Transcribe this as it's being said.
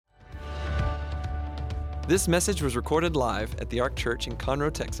This message was recorded live at the Ark Church in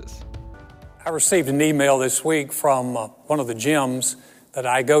Conroe, Texas. I received an email this week from one of the gyms that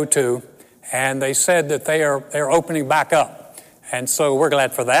I go to, and they said that they're opening back up. And so we're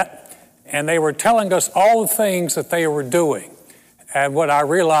glad for that. And they were telling us all the things that they were doing. And what I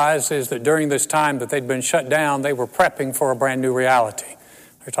realized is that during this time that they'd been shut down, they were prepping for a brand new reality.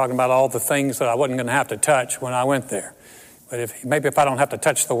 They're talking about all the things that I wasn't going to have to touch when I went there. But maybe if I don't have to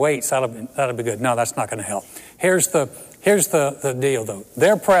touch the weights, that'll be good. No, that's not going to help. Here's the deal, though.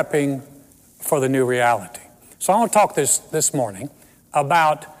 They're prepping for the new reality. So I want to talk this morning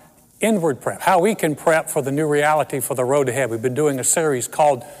about inward prep, how we can prep for the new reality for the road ahead. We've been doing a series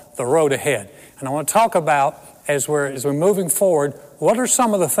called The Road Ahead. And I want to talk about, as we're moving forward, what are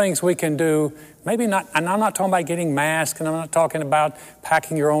some of the things we can do? Maybe not, and I'm not talking about getting masked, and I'm not talking about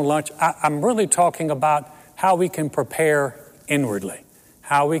packing your own lunch. I'm really talking about how we can prepare inwardly,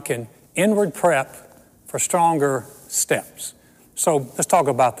 how we can inward prep for stronger steps. So let's talk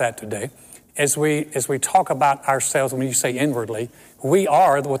about that today. As we talk about ourselves, when you say inwardly, we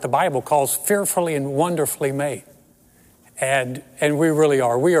are what the Bible calls fearfully and wonderfully made. And we really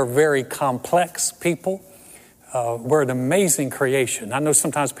are. We are very complex people. We're an amazing creation. I know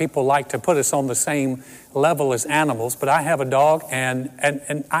sometimes people like to put us on the same level as animals, but I have a dog, and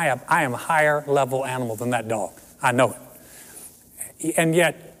I am a higher level animal than that dog. I know it. And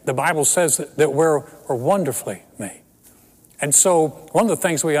yet, the Bible says that we're wonderfully made. And so, one of the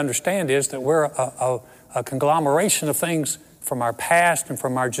things we understand is that we're a conglomeration of things from our past and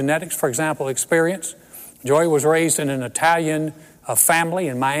from our genetics. For example, experience. Joy was raised in an Italian family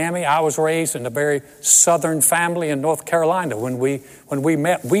in Miami. I was raised in a very southern family in North Carolina. When we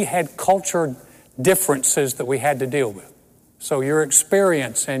met, we had culture differences that we had to deal with. So your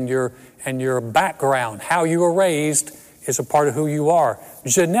experience and your background, how you were raised, is a part of who you are.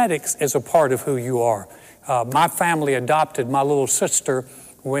 Genetics is a part of who you are. My family adopted my little sister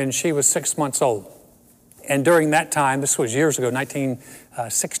when she was 6 months old. And during that time, this was years ago,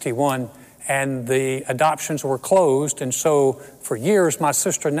 1961, and the adoptions were closed. And so for years, my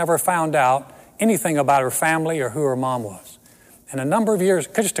sister never found out anything about her family or who her mom was. And a number of years,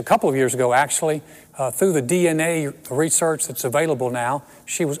 just a couple of years ago, actually, through the DNA research that's available now,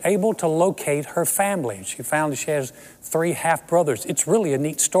 she was able to locate her family. And she found that she has 3 half-brothers. It's really a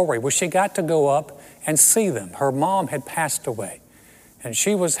neat story. Well, she got to go up and see them. Her mom had passed away. And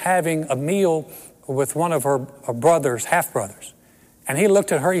she was having a meal with one of her brothers, half-brothers. And he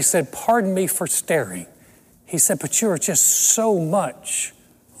looked at her, he said, "Pardon me for staring." He said, "But you are just so much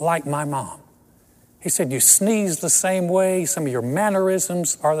like my mom." He said, "You sneeze the same way, some of your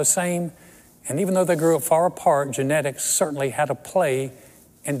mannerisms are the same." And even though they grew up far apart, genetics certainly had a play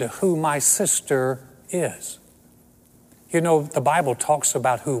into who my sister is. You know, the Bible talks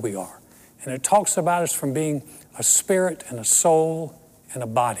about who we are. And it talks about us from being a spirit and a soul and a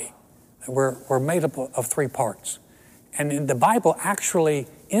body. We're made up of 3 parts. And the Bible actually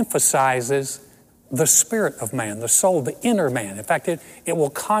emphasizes the spirit of man, the soul, the inner man. In fact, it will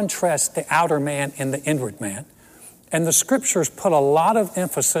contrast the outer man and the inward man. And the scriptures put a lot of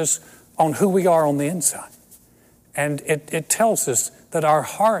emphasis on who we are on the inside. And it tells us that our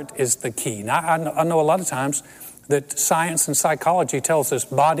heart is the key. Now, I know a lot of times that science and psychology tells us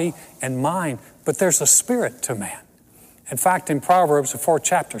body and mind, but there's a spirit to man. In fact, in Proverbs, the 4th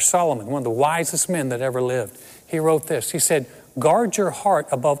chapter, Solomon, one of the wisest men that ever lived, he wrote this. He said, "Guard your heart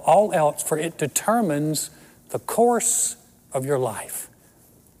above all else, for it determines the course of your life."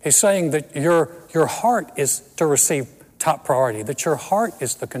 He's saying that your heart is to receive top priority, that your heart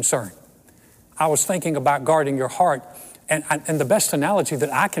is the concern. I was thinking about guarding your heart, and the best analogy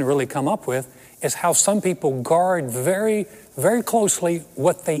that I can really come up with is how some people guard very, very closely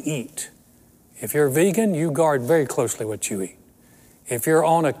what they eat. If you're vegan, you guard very closely what you eat. If you're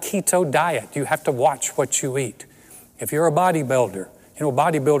on a keto diet, you have to watch what you eat. If you're a bodybuilder, you know,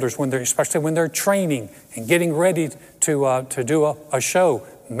 bodybuilders, especially when they're training and getting ready to do a show,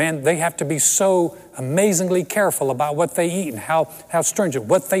 man, they have to be so amazingly careful about what they eat and how stringent,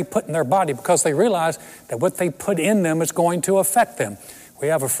 what they put in their body, because they realize that what they put in them is going to affect them. We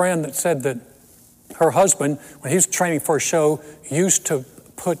have a friend that said that her husband, when he was training for a show, used to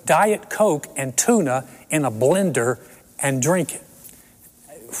put Diet Coke and tuna in a blender and drink it.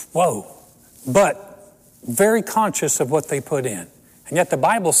 Whoa. But very conscious of what they put in. And yet the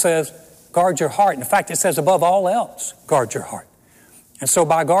Bible says, guard your heart. In fact, it says above all else, guard your heart. And so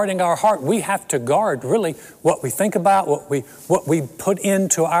by guarding our heart, we have to guard really what we think about, what we put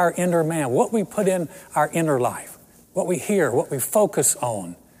into our inner man, what we put in our inner life, what we hear, what we focus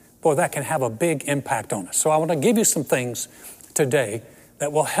on. Boy, that can have a big impact on us. So I want to give you some things today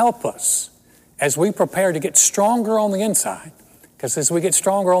that will help us as we prepare to get stronger on the inside. Because as we get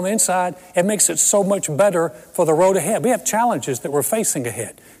stronger on the inside, it makes it so much better for the road ahead. We have challenges that we're facing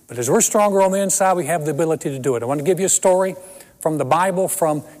ahead. But as we're stronger on the inside, we have the ability to do it. I want to give you a story from the Bible,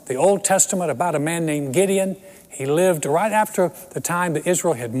 from the Old Testament, about a man named Gideon. He lived right after the time that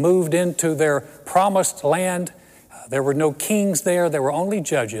Israel had moved into their promised land. There were no kings there. There were only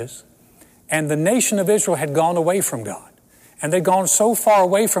judges. And the nation of Israel had gone away from God. And they'd gone so far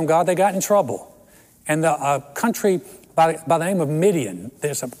away from God, they got in trouble. And the country by the name of Midian,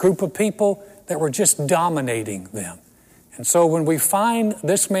 there's a group of people that were just dominating them. And so when we find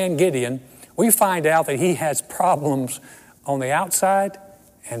this man Gideon, we find out that he has problems on the outside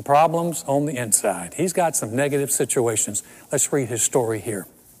and problems on the inside. He's got some negative situations. Let's read his story here.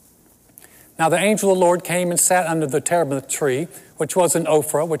 Now the angel of the Lord came and sat under the terebinth tree, which was in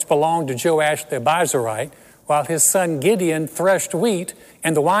Ophrah, which belonged to Joash the Abiezrite, while his son Gideon threshed wheat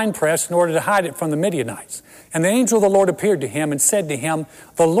in the winepress in order to hide it from the Midianites. And the angel of the Lord appeared to him and said to him,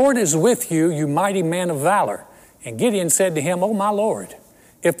 "The Lord is with you, you mighty man of valor." And Gideon said to him, "O my Lord,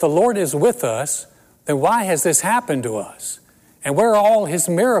 if the Lord is with us, then why has this happened to us? And where are all his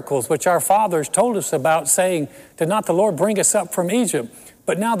miracles which our fathers told us about, saying, did not the Lord bring us up from Egypt?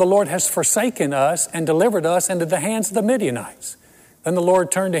 But now the Lord has forsaken us and delivered us into the hands of the Midianites." Then the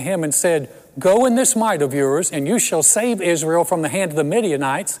Lord turned to him and said, "Go in this might of yours, and you shall save Israel from the hand of the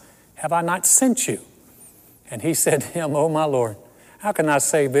Midianites. Have I not sent you?" And he said to him, "O my Lord, how can I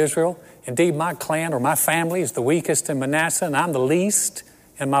save Israel? Indeed, my clan or my family is the weakest in Manasseh, and I'm the least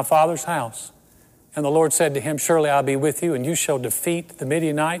in my father's house." And the Lord said to him, "Surely I'll be with you, and you shall defeat the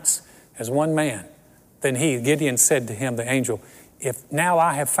Midianites as one man." Then Gideon said to him, the angel, "If now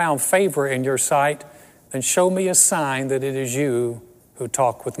I have found favor in your sight, then show me a sign that it is you who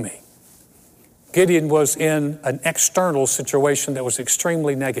talk with me." Gideon was in an external situation that was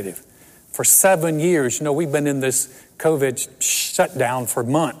extremely negative. For 7 years, we've been in this COVID shutdown for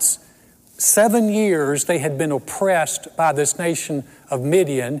months. 7 years they had been oppressed by this nation of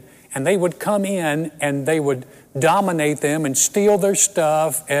Midian, and they would come in and they would dominate them and steal their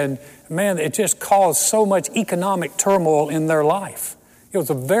stuff. And man, it just caused so much economic turmoil in their life. It was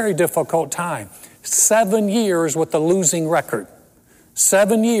a very difficult time. 7 years with a losing record.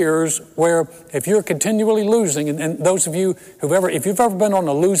 7 years where if you're continually losing, and those of you if you've ever been on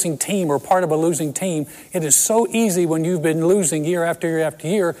a losing team or part of a losing team, it is so easy when you've been losing year after year after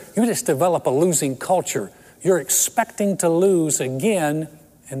year, you just develop a losing culture. You're expecting to lose again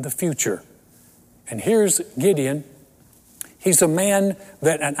in the future. And here's Gideon. He's a man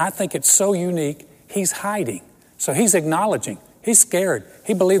that, and I think it's so unique, he's hiding. So he's acknowledging. He's scared.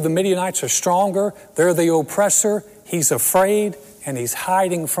 He believes the Midianites are stronger. They're the oppressor. He's afraid, and he's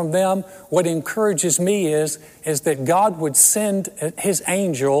hiding from them. What encourages me is that God would send his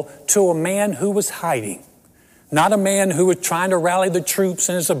angel to a man who was hiding. Not a man who was trying to rally the troops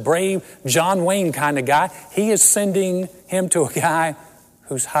and is a brave John Wayne kind of guy. He is sending him to a guy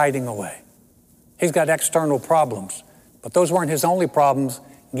who's hiding away. He's got external problems, but those weren't his only problems.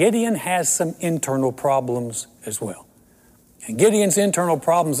 Gideon has some internal problems as well. And Gideon's internal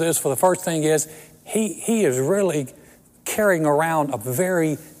problems is, for the first thing is, he is really carrying around a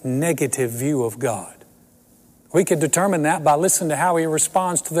very negative view of God. We can determine that by listening to how he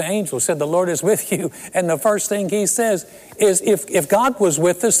responds to the angel. He said, "The Lord is with you." And the first thing he says is, if God was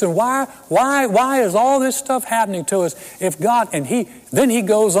with us, then why is all this stuff happening to us? If God, and he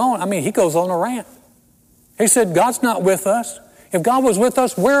goes on, he goes on a rant. He said, God's not with us. If God was with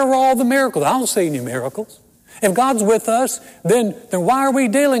us, where are all the miracles? I don't see any miracles. If God's with us, then why are we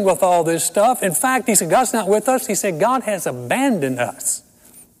dealing with all this stuff? In fact, he said, God's not with us. He said, God has abandoned us.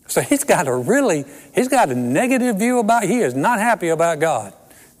 So he's got a negative view he is not happy about God.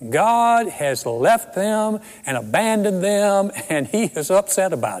 God has left them and abandoned them, and he is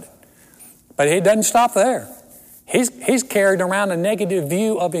upset about it. But he doesn't stop there. He's carried around a negative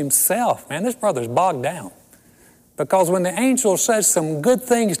view of himself. Man, this brother's bogged down. Because when the angel says some good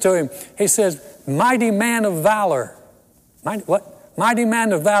things to him, he says, "Mighty man of valor." Mighty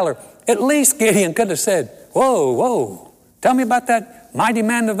man of valor. At least Gideon could have said, whoa, tell me about that mighty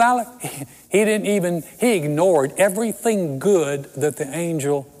man of valor. He ignored everything good that the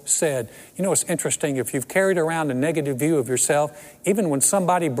angel said. It's interesting, if you've carried around a negative view of yourself, even when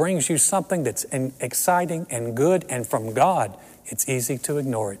somebody brings you something that's exciting and good and from God, it's easy to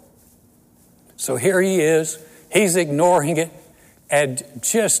ignore it. So here he is. He's ignoring it, and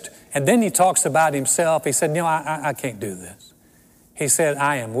then he talks about himself. He said, I can't do this. He said,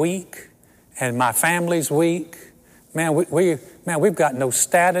 I am weak, and my family's weak. Man, we've got no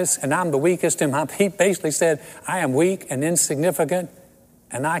status, and I'm the weakest in my people. He basically said, I am weak and insignificant,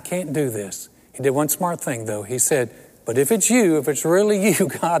 and I can't do this. He did one smart thing, though. He said, but if it's you, if it's really you,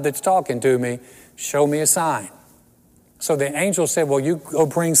 God, that's talking to me, show me a sign. So the angel said, well, you go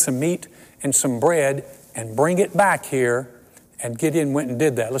bring some meat and some bread and bring it back here. And Gideon went and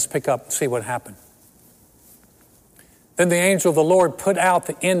did that. Let's pick up and see what happened. Then the angel of the Lord put out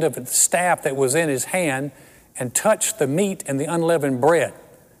the end of the staff that was in his hand and touched the meat and the unleavened bread.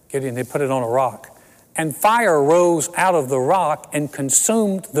 Gideon, he put it on a rock. And fire rose out of the rock and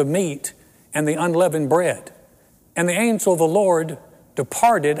consumed the meat and the unleavened bread. And the angel of the Lord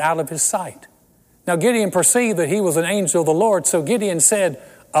departed out of his sight. Now Gideon perceived that he was an angel of the Lord, so Gideon said,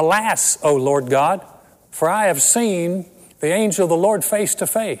 Alas, O Lord God, for I have seen the angel of the Lord face to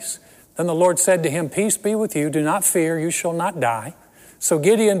face. Then the Lord said to him, Peace be with you, do not fear, you shall not die. So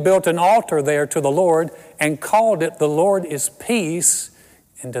Gideon built an altar there to the Lord and called it, The Lord is Peace.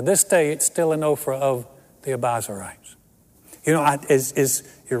 And to this day, it's still an Ophrah of the Abiezrites. You know, as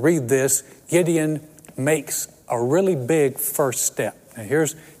you read this, Gideon makes a really big first step. Now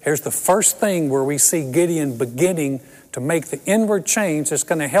here's the first thing where we see Gideon beginning to make the inward change that's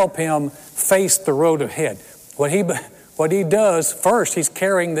going to help him face the road ahead. What he does first, he's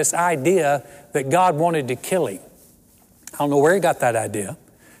carrying this idea that God wanted to kill him. I don't know where he got that idea.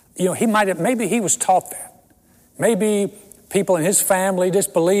 You know, maybe he was taught that. Maybe people in his family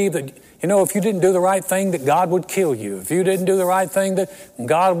just believed that, you know, if you didn't do the right thing, that God would kill you. If you didn't do the right thing, that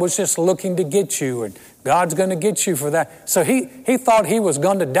God was just looking to get you, and God's going to get you for that. So he thought he was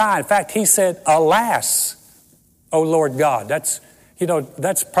going to die. In fact, he said, Alas, O Lord God. That's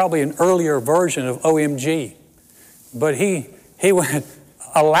probably an earlier version of OMG. But he went,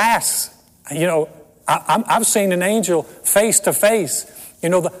 Alas, you know, I've seen an angel face to face. You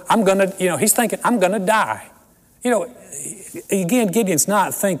know, he's thinking, I'm going to die. You know, again, Gideon's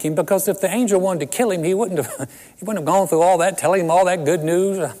not thinking, because if the angel wanted to kill him, he wouldn't have gone through all that, telling him all that good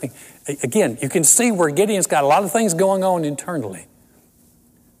news. I mean, again, you can see where Gideon's got a lot of things going on internally.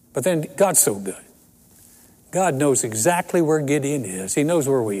 But then God's so good. God knows exactly where Gideon is. He knows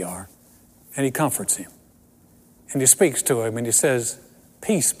where we are. And he comforts him. And he speaks to him and he says,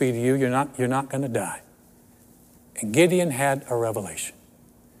 Peace be to you, you're not going to die. And Gideon had a revelation.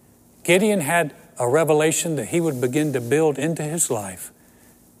 Gideon had a revelation that he would begin to build into his life.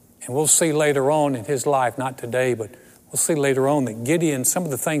 And we'll see later on in his life, not today, but we'll see later on that Gideon, some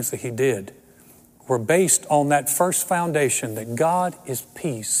of the things that he did were based on that first foundation that God is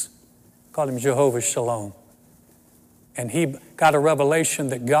peace. Called him Jehovah Shalom. And he got a revelation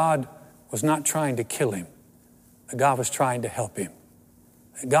that God was not trying to kill him. That God was trying to help him.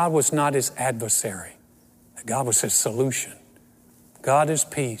 That God was not his adversary. That God was his solution. God is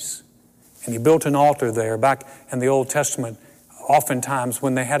peace. And he built an altar there. Back in the Old Testament, oftentimes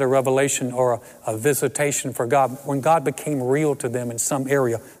when they had a revelation or a visitation for God, when God became real to them in some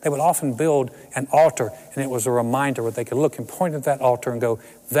area, they would often build an altar, and it was a reminder where they could look and point at that altar and go,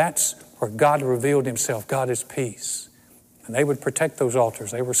 that's where God revealed himself. God is peace. And they would protect those altars.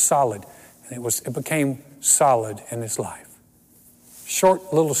 They were solid. And it became solid in his life.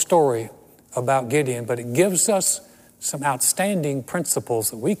 Short little story about Gideon, but it gives us some outstanding principles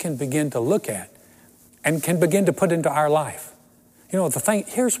that we can begin to look at and can begin to put into our life. You know,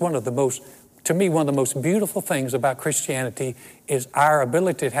 here's one of the most beautiful things about Christianity is our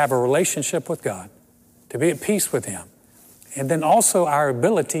ability to have a relationship with God, to be at peace with him, and then also our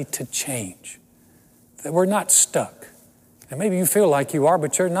ability to change, that we're not stuck. And maybe you feel like you are,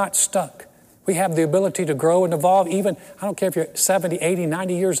 but you're not stuck. We have the ability to grow and evolve. Even, I don't care if you're 70, 80,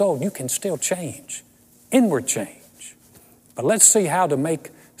 90 years old, you can still change, inward change. But let's see how to make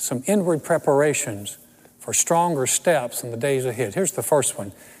some inward preparations for stronger steps in the days ahead. Here's the first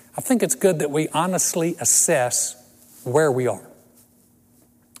one. I think it's good that we honestly assess where we are.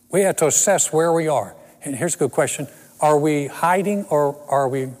 We have to assess where we are. And here's a good question. Are we hiding or are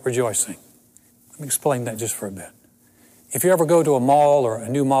we rejoicing? Let me explain that just for a bit. If you ever go to a mall or a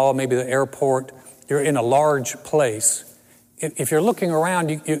new mall, maybe the airport, you're in a large place. If you're looking around,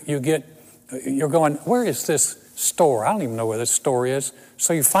 you're going, where is this store? I don't even know where this store is.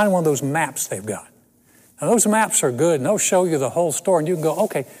 So you find one of those maps they've got. Now those maps are good and they'll show you the whole store and you can go,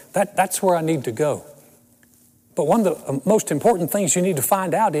 okay, that's where I need to go. But one of the most important things you need to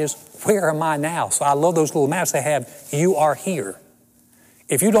find out is, where am I now? So I love those little maps they have. You are here.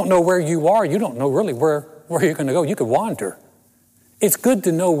 If you don't know where you are, you don't know really where you're going to go. You could wander. It's good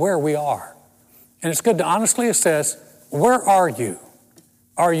to know where we are. And it's good to honestly assess, where are you?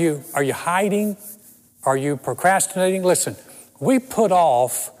 Are you hiding? Are you procrastinating? Listen, we put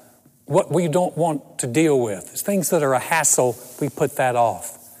off what we don't want to deal with. It's things that are a hassle, we put that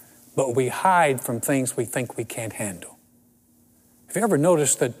off. But we hide from things we think we can't handle. Have you ever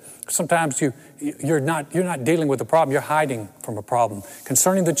noticed that sometimes you're not dealing with a problem, you're hiding from a problem?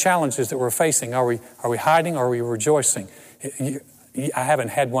 Concerning the challenges that we're facing, are we hiding or are we rejoicing? I haven't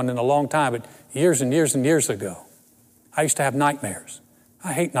had one in a long time, but years and years and years ago, I used to have nightmares.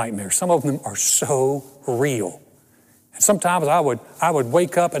 I hate nightmares. Some of them are so real. And sometimes I would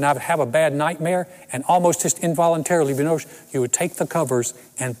wake up and I would have a bad nightmare, and almost just involuntarily, you would take the covers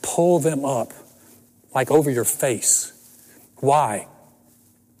and pull them up like over your face. Why?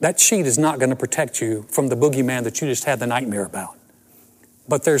 That sheet is not going to protect you from the boogeyman that you just had the nightmare about.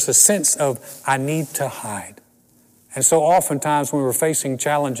 But there's a sense of, I need to hide. And so oftentimes when we're facing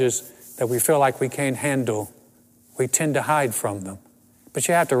challenges that we feel like we can't handle, we tend to hide from them. But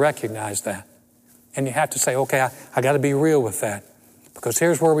you have to recognize that. And you have to say, okay, I got to be real with that. Because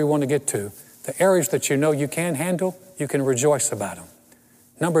here's where we want to get to. The areas that you know you can handle, you can rejoice about them.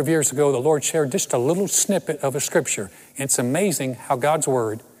 A number of years ago, the Lord shared just a little snippet of a scripture. And it's amazing how God's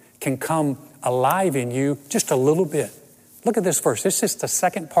word can come alive in you just a little bit. Look at this verse. This is the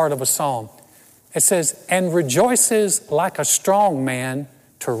second part of a psalm. It says, and rejoices like a strong man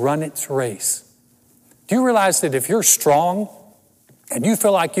to run its race. Do you realize that if you're strong and you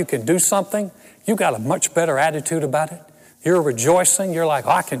feel like you can do something, you've got a much better attitude about it? You're rejoicing. You're like,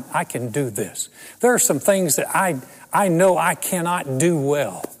 oh, I can do this. There are some things that I know I cannot do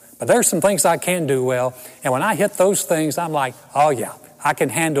well, but there's some things I can do well. And when I hit those things, I'm like, oh yeah, I can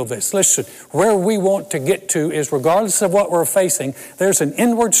handle this. Listen, where we want to get to is regardless of what we're facing, there's an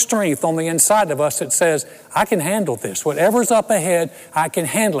inward strength on the inside of us that says, I can handle this. Whatever's up ahead, I can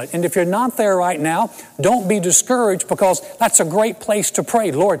handle it. And if you're not there right now, don't be discouraged, because that's a great place to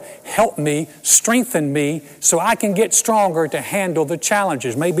pray. Lord, help me, strengthen me so I can get stronger to handle the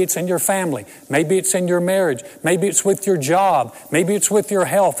challenges. Maybe it's in your family. Maybe it's in your marriage. Maybe it's with your job. Maybe it's with your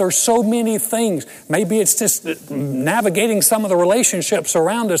health. There's so many things. Maybe it's just navigating some of the relationships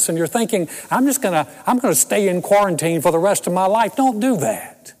around us, and you're thinking, I'm going to stay in quarantine for the rest of my life. Don't do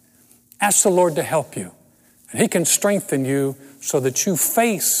that. Ask the Lord to help you. And He can strengthen you so that you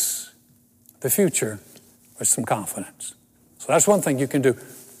face the future with some confidence. So that's one thing you can do.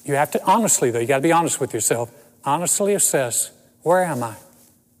 You have to honestly, though, you got to be honest with yourself. Honestly assess, where am I?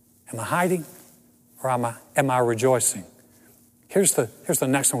 Am I hiding or am I rejoicing? Here's the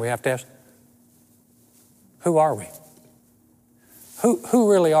next one we have to ask. Who are we?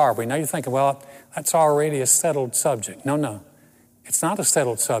 Who really are we? Now you're thinking, well, that's already a settled subject. No. It's not a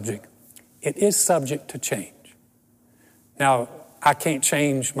settled subject. It is subject to change. Now, I can't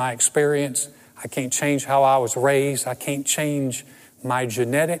change my experience. I can't change how I was raised. I can't change my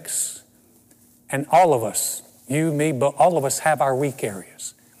genetics. And all of us, you, me, but all of us have our weak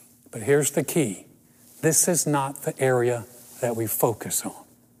areas. But here's the key. This is not the area that we focus on.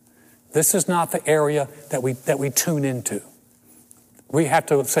 This is not the area that we tune into. We have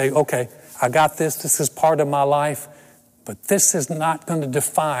to say, okay, I got this. This is part of my life. But this is not going to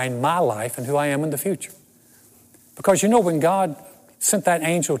define my life and who I am in the future. Because when God sent that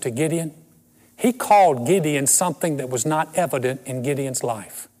angel to Gideon, He called Gideon something that was not evident in Gideon's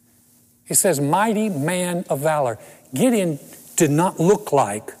life. He says, mighty man of valor. Gideon did not look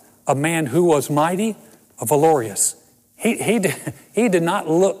like a man who was mighty or valorous. He did not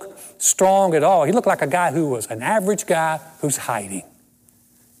look strong at all. He looked like a guy who was an average guy who's hiding.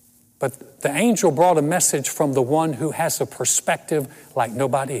 But the angel brought a message from the one who has a perspective like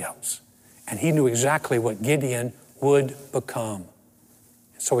nobody else. And he knew exactly what Gideon would become.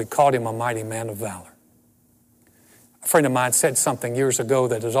 So he called him a mighty man of valor. A friend of mine said something years ago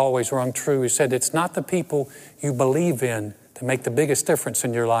that has always rung true. He said, it's not the people you believe in that make the biggest difference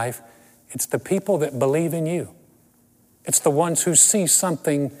in your life. It's the people that believe in you. It's the ones who see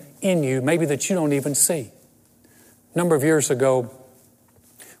something in you, maybe that you don't even see. A number of years ago,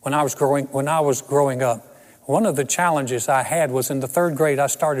 when I was growing up, one of the challenges I had was in the third grade, I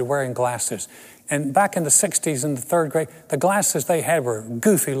started wearing glasses. And back in the 60s in the third grade, the glasses they had were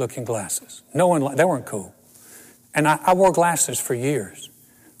goofy looking glasses. They weren't cool. And I wore glasses for years.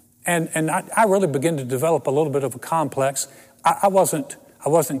 And I really began to develop a little bit of a complex. I wasn't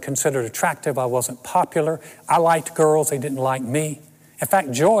considered attractive. I wasn't popular. I liked girls. They didn't like me. In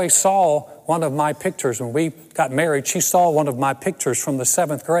fact, Joy saw one of my pictures when we got married. She saw one of my pictures from the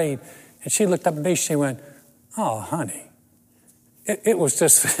 7th grade, and she looked up at me. She went, "Oh, honey." It was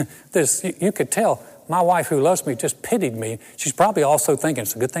just this. You could tell my wife, who loves me, just pitied me. She's probably also thinking,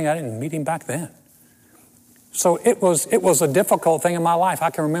 it's a good thing I didn't meet him back then. So it was a difficult thing in my life.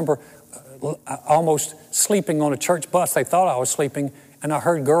 I can remember almost sleeping on a church bus. They thought I was sleeping, and I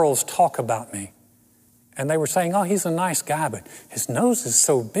heard girls talk about me. And they were saying, "Oh, he's a nice guy, but his nose is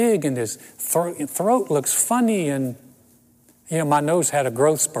so big and his throat looks funny." And, My nose had a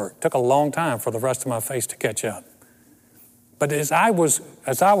growth spurt. It took a long time for the rest of my face to catch up. But as I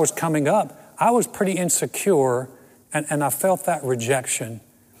was coming up, I was pretty insecure, and I felt that rejection.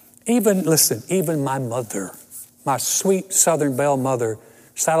 Even my mother, my sweet Southern Belle mother,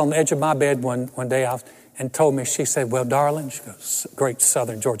 sat on the edge of my bed one day and told me, she said, well, darling, she goes, great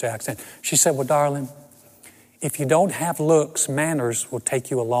Southern Georgia accent. She said, well, darling, if you don't have looks, manners will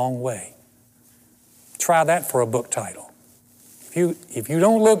take you a long way. Try that for a book title. If you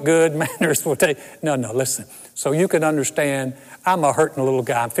don't look good, manners will take... No, listen. So you can understand, I'm a hurting little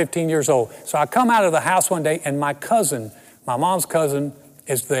guy. I'm 15 years old. So I come out of the house one day, and my mom's cousin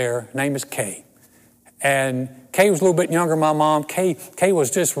is there. Her name is Kay. And Kay was a little bit younger than my mom. Kay was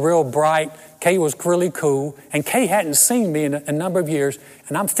just real bright. Kay was really cool. And Kay hadn't seen me in a number of years.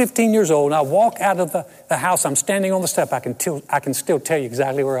 And I'm 15 years old, and I walk out of the house. I'm standing on the step. I can still tell you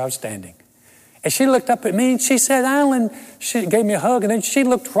exactly where I was standing. And she looked up at me and she said, Alan, she gave me a hug, and then she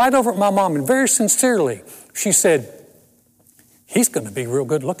looked right over at my mom, and very sincerely, she said, he's going to be real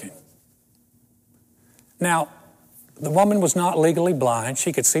good looking. Now, the woman was not legally blind.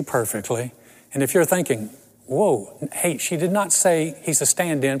 She could see perfectly. And if you're thinking, whoa, hey, she did not say he's a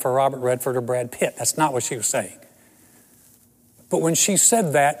stand-in for Robert Redford or Brad Pitt. That's not what she was saying. But when she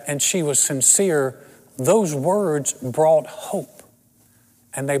said that and she was sincere, those words brought hope,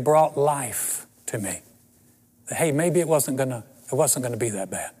 and they brought life to me. Hey, maybe it wasn't gonna be that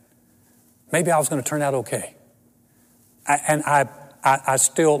bad. Maybe I was gonna turn out okay. I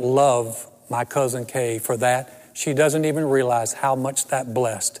still love my cousin Kay for that. She doesn't even realize how much that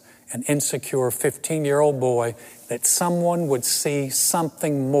blessed an insecure 15-year-old boy, that someone would see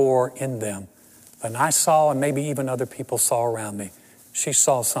something more in them than I saw, and maybe even other people saw around me. She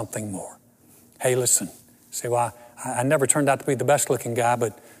saw something more. Hey, listen. See, well, I never turned out to be the best-looking guy,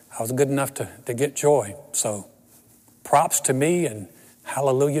 but I was good enough to get joy. So props to me and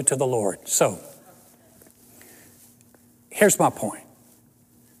hallelujah to the Lord. So here's my point.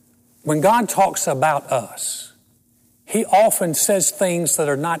 When God talks about us, He often says things that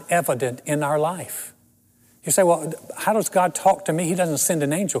are not evident in our life. You say, well, how does God talk to me? He doesn't send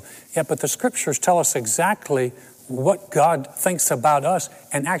an angel. Yeah, but the scriptures tell us exactly what God thinks about us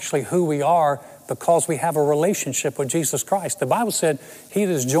and actually who we are, because we have a relationship with Jesus Christ. The Bible said, he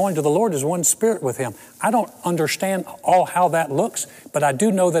that is joined to the Lord is one spirit with him. I don't understand all how that looks, but I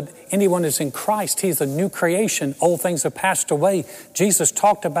do know that anyone is in Christ, he's a new creation. Old things have passed away. Jesus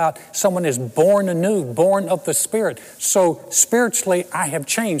talked about someone is born anew, born of the Spirit. So spiritually, I have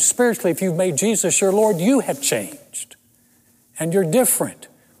changed. Spiritually, if you've made Jesus your Lord, you have changed. And you're different.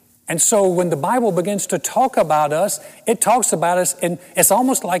 And so when the Bible begins to talk about us, it talks about us, and it's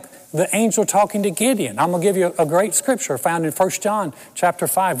almost like the angel talking to Gideon. I'm going to give you a great scripture found in 1 John chapter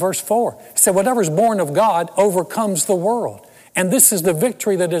 5, verse 4. It said, whatever is born of God overcomes the world. And this is the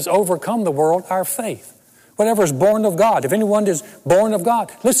victory that has overcome the world, our faith. Whatever is born of God. If anyone is born of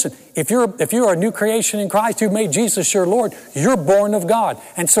God, listen, if you're a new creation in Christ, you've made Jesus your Lord, you're born of God.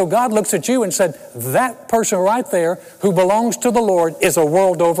 And so God looks at you and said, that person right there who belongs to the Lord is a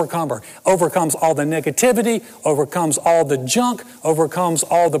world overcomer. Overcomes all the negativity, overcomes all the junk, overcomes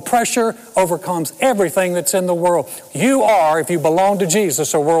all the pressure, overcomes everything that's in the world. You are, if you belong to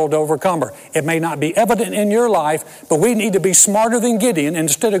Jesus, a world overcomer. It may not be evident in your life, but we need to be smarter than Gideon.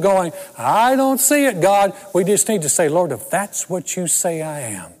 Instead of going, I don't see it, God, we just need to say, Lord, if that's what you say I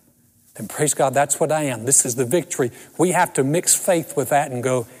am, then praise God, that's what I am. This is the victory. We have to mix faith with that and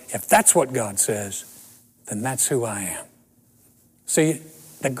go, if that's what God says, then that's who I am. See,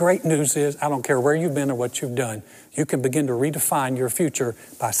 the great news is, I don't care where you've been or what you've done, you can begin to redefine your future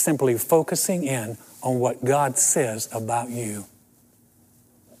by simply focusing in on what God says about you.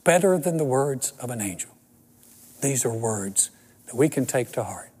 Better than the words of an angel. These are words that we can take to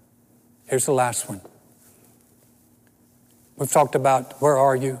heart. Here's the last one. We've talked about where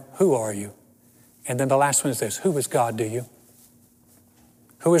are you, who are you? And then the last one is this, who is God to you?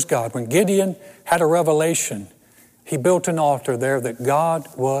 Who is God? When Gideon had a revelation, he built an altar there that God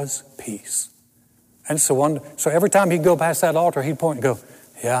was peace. And so every time he'd go past that altar, he'd point and go,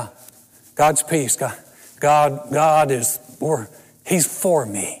 yeah, God's peace. God is, he's for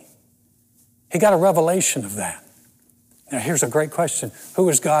me. He got a revelation of that. Now here's a great question. Who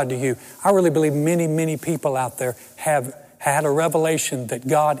is God to you? I really believe many, many people out there have had a revelation that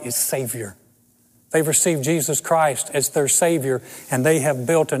God is Savior. They've received Jesus Christ as their Savior, and they have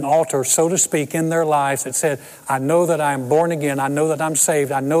built an altar, so to speak, in their lives that said, I know that I am born again. I know that I'm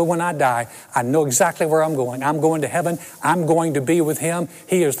saved. I know when I die, I know exactly where I'm going. I'm going to heaven. I'm going to be with Him.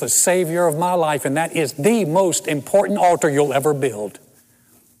 He is the Savior of my life, and that is the most important altar you'll ever build.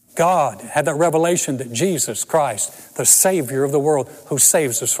 God had that revelation that Jesus Christ, the Savior of the world, who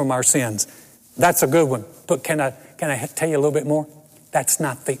saves us from our sins. That's a good one. But can I tell you a little bit more? That's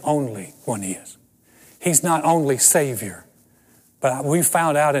not the only one He is. He's not only Savior, but we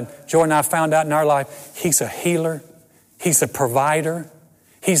found out, and Joy and I found out in our life, He's a healer, He's a provider,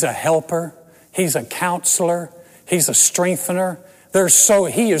 He's a helper, He's a counselor, He's a strengthener.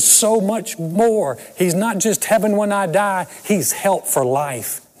 He is so much more. He's not just heaven when I die, He's help for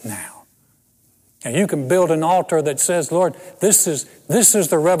life now. And you can build an altar that says, Lord, this is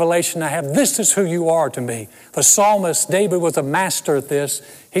the revelation I have. This is who You are to me. The psalmist, David, was a master at this.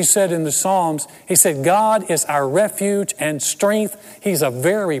 He said in the Psalms, he said, God is our refuge and strength. He's a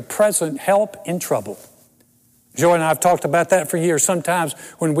very present help in trouble. Joy and I have talked about that for years. Sometimes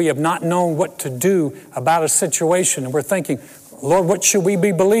when we have not known what to do about a situation and we're thinking, Lord, what should we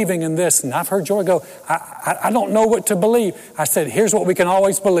be believing in this? And I've heard Joy go, I don't know what to believe. I said, here's what we can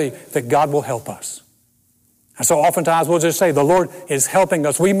always believe, that God will help us. And so oftentimes we'll just say, the Lord is helping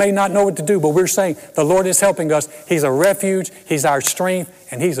us. We may not know what to do, but we're saying the Lord is helping us. He's a refuge, He's our strength,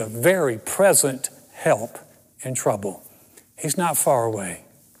 and He's a very present help in trouble. He's not far away.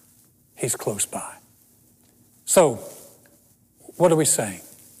 He's close by. So, what are we saying?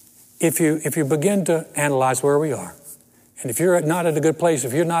 If you begin to analyze where we are, and if you're not at a good place,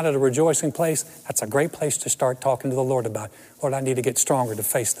 if you're not at a rejoicing place, that's a great place to start talking to the Lord about, Lord, I need to get stronger to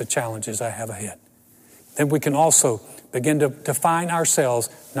face the challenges I have ahead. Then we can also begin to define ourselves,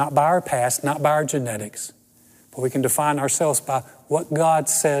 not by our past, not by our genetics, but we can define ourselves by what God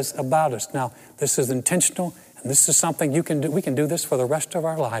says about us. Now, this is intentional, and this is something you can do. We can do this for the rest of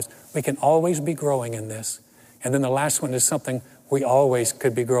our lives. We can always be growing in this. And then the last one is something we always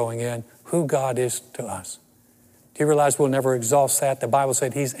could be growing in, who God is to us. Do you realize we'll never exhaust that? The Bible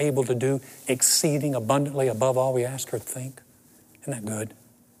said He's able to do exceeding abundantly above all we ask or think. Isn't that good?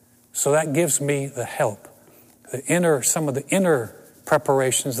 So that gives me the help, some of the inner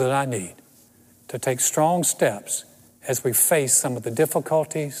preparations that I need to take strong steps as we face some of the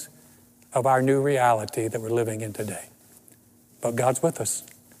difficulties of our new reality that we're living in today. But God's with us.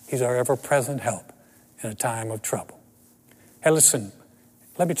 He's our ever-present help in a time of trouble. Hey, listen,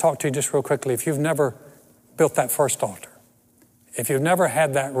 let me talk to you just real quickly. If you've never built that first altar, if you've never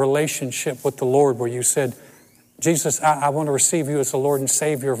had that relationship with the Lord where you said, Jesus, I want to receive You as the Lord and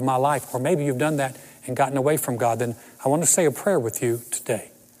Savior of my life, or maybe you've done that and gotten away from God, then I want to say a prayer with you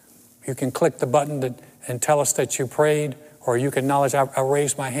today. You can click the button and tell us that you prayed, or you can acknowledge, I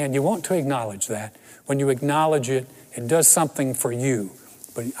raised my hand. You want to acknowledge that. When you acknowledge it, it does something for you.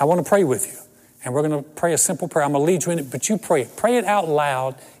 But I want to pray with you. And we're going to pray a simple prayer. I'm going to lead you in it, but you pray it. Pray it out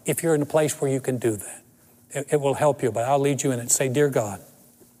loud if you're in a place where you can do that. It will help you, but I'll lead you in it. Say, Dear God,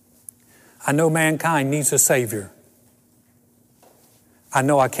 I know mankind needs a Savior. I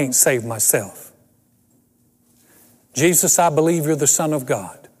know I can't save myself. Jesus, I believe You're the Son of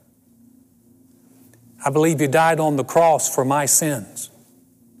God. I believe You died on the cross for my sins.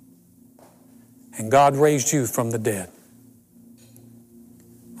 And God raised You from the dead.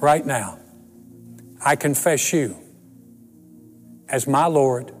 Right now, I confess You as my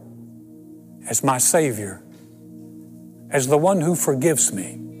Lord, as my Savior, as the one who forgives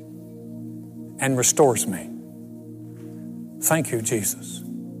me and restores me. Thank You, Jesus.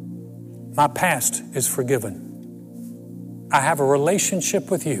 My past is forgiven. I have a relationship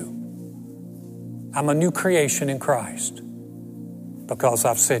with You. I'm a new creation in Christ because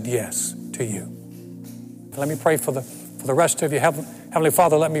I've said yes to You. Let me pray for the rest of you. Heavenly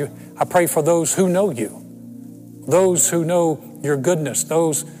Father, I pray for those who know You, those who know Your goodness,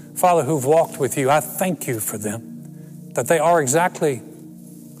 those, Father, who've walked with You. I thank You for them, that they are exactly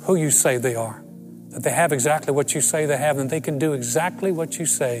who You say they are, that they have exactly what You say they have, and they can do exactly what You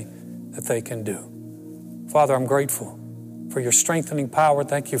say that they can do. Father, I'm grateful for Your strengthening power.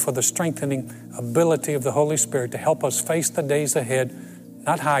 Thank You for the strengthening ability of the Holy Spirit to help us face the days ahead,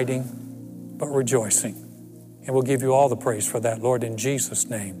 not hiding, but rejoicing. And we'll give You all the praise for that, Lord, in Jesus'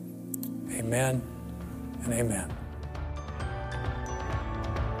 name. Amen and amen.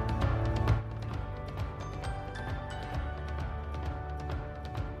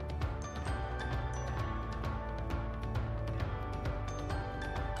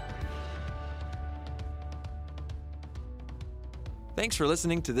 Thanks for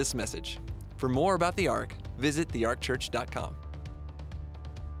listening to this message. For more about the Ark, visit thearkchurch.com.